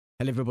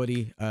Hello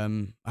everybody.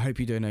 I hope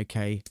you're doing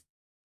okay.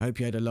 I hope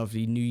you had a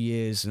lovely New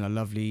Year's and a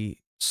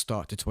lovely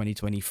start to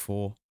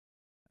 2024.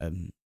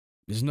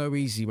 There's no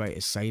easy way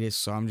to say this,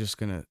 so I'm just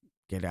gonna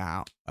get it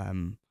out.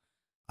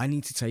 I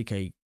need to take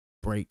a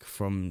break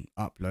from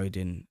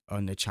uploading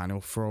on the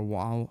channel for a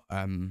while.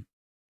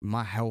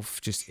 My health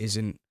just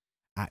isn't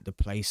at the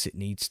place it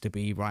needs to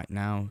be right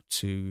now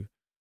to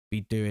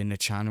be doing the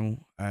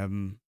channel.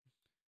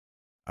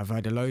 I've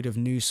had a load of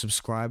new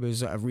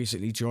subscribers that have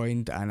recently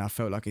joined, and I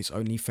felt like it's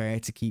only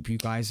fair to keep you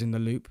guys in the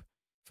loop.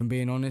 If I'm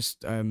being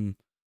honest,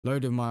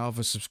 load of my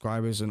other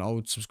subscribers and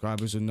old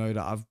subscribers will know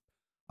that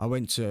I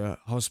went to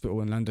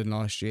hospital in London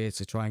last year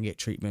to try and get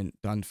treatment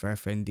done for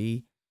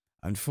FND.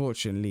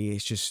 Unfortunately,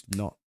 it's just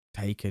not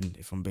taken,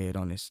 if I'm being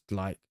honest.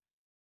 Like,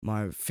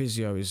 my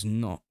physio is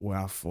not where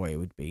I thought it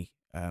would be,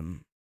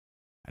 and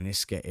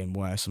it's getting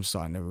worse. I'm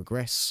starting to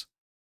regress.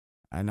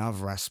 And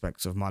other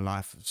aspects of my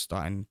life are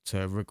starting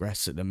to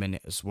regress at the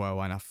minute as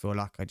well. And I feel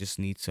like I just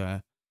need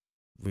to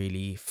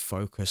really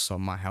focus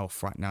on my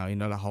health right now. You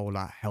know, the whole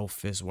like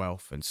health is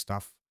wealth and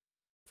stuff.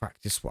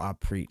 Practice what I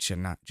preach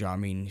and that. Do you know what I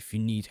mean? If you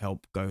need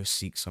help, go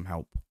seek some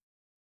help.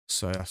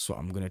 So that's what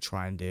I'm going to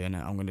try and do. And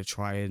I'm going to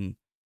try and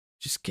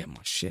just get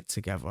my shit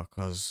together,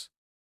 because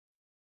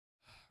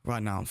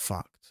right now I'm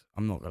fucked.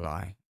 I'm not going to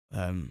lie.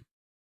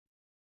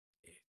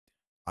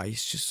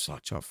 It's just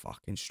such a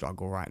fucking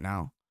struggle right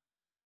now.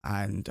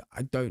 And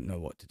I don't know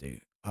what to do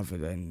other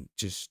than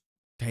just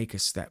take a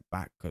step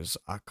back, because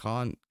I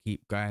can't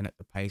keep going at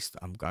the pace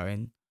that I'm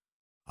going.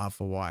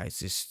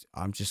 Otherwise,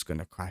 I'm just going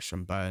to crash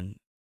and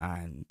burn,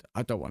 and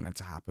I don't want that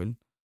to happen.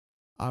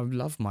 I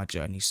love my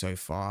journey so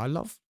far. I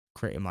love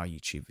creating my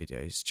YouTube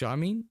videos. Do you know what I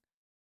mean?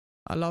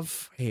 I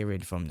love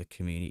hearing from the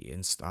community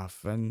and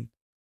stuff, and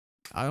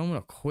I don't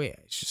want to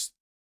quit. It's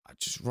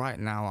just right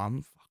now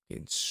I'm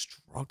fucking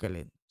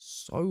struggling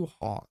so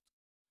hard,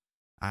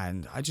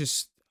 and I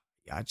just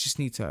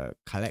need to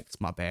collect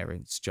my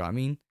bearings, do you know what I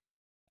mean?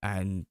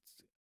 And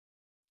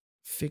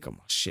figure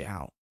my shit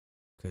out,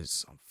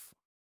 because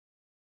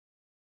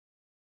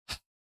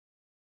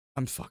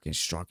I'm fucking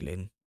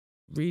struggling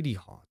really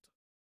hard.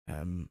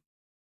 I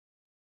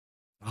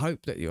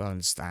hope that you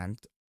understand.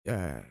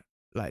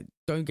 Like,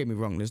 don't get me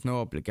wrong, there's no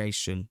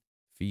obligation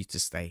for you to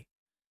stay.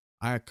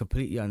 I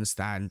completely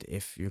understand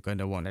if you're going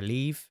to want to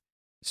leave.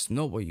 It's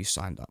not what you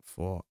signed up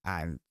for,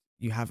 and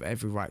you have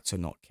every right to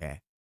not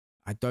care.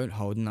 I don't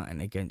hold nothing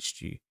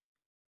against you.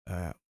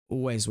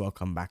 Always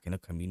welcome back in the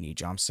community.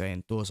 Do you know what I'm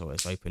saying? Doors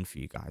always open for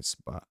you guys.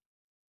 But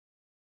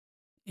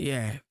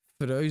yeah,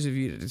 for those of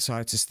you that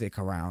decide to stick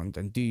around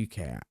and do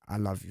care, I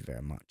love you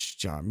very much.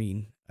 Do you know what I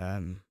mean?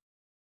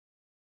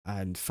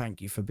 And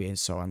thank you for being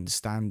so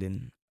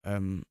understanding.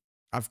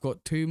 I've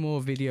got 2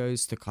 more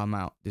videos to come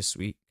out this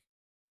week.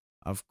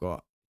 I've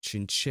got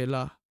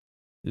Chinchilla,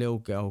 Little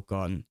Girl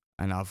Gone,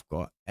 and I've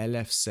got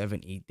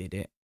LF70 Did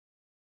It.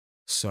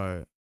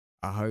 So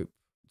I hope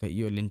that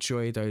you'll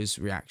enjoy those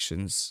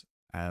reactions.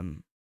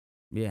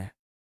 Yeah,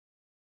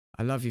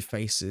 I love your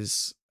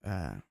faces.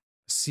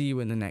 See you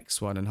in the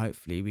next one, and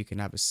hopefully we can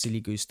have a silly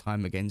goose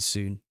time again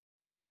soon.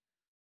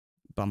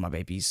 Bye, my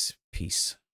babies. Peace.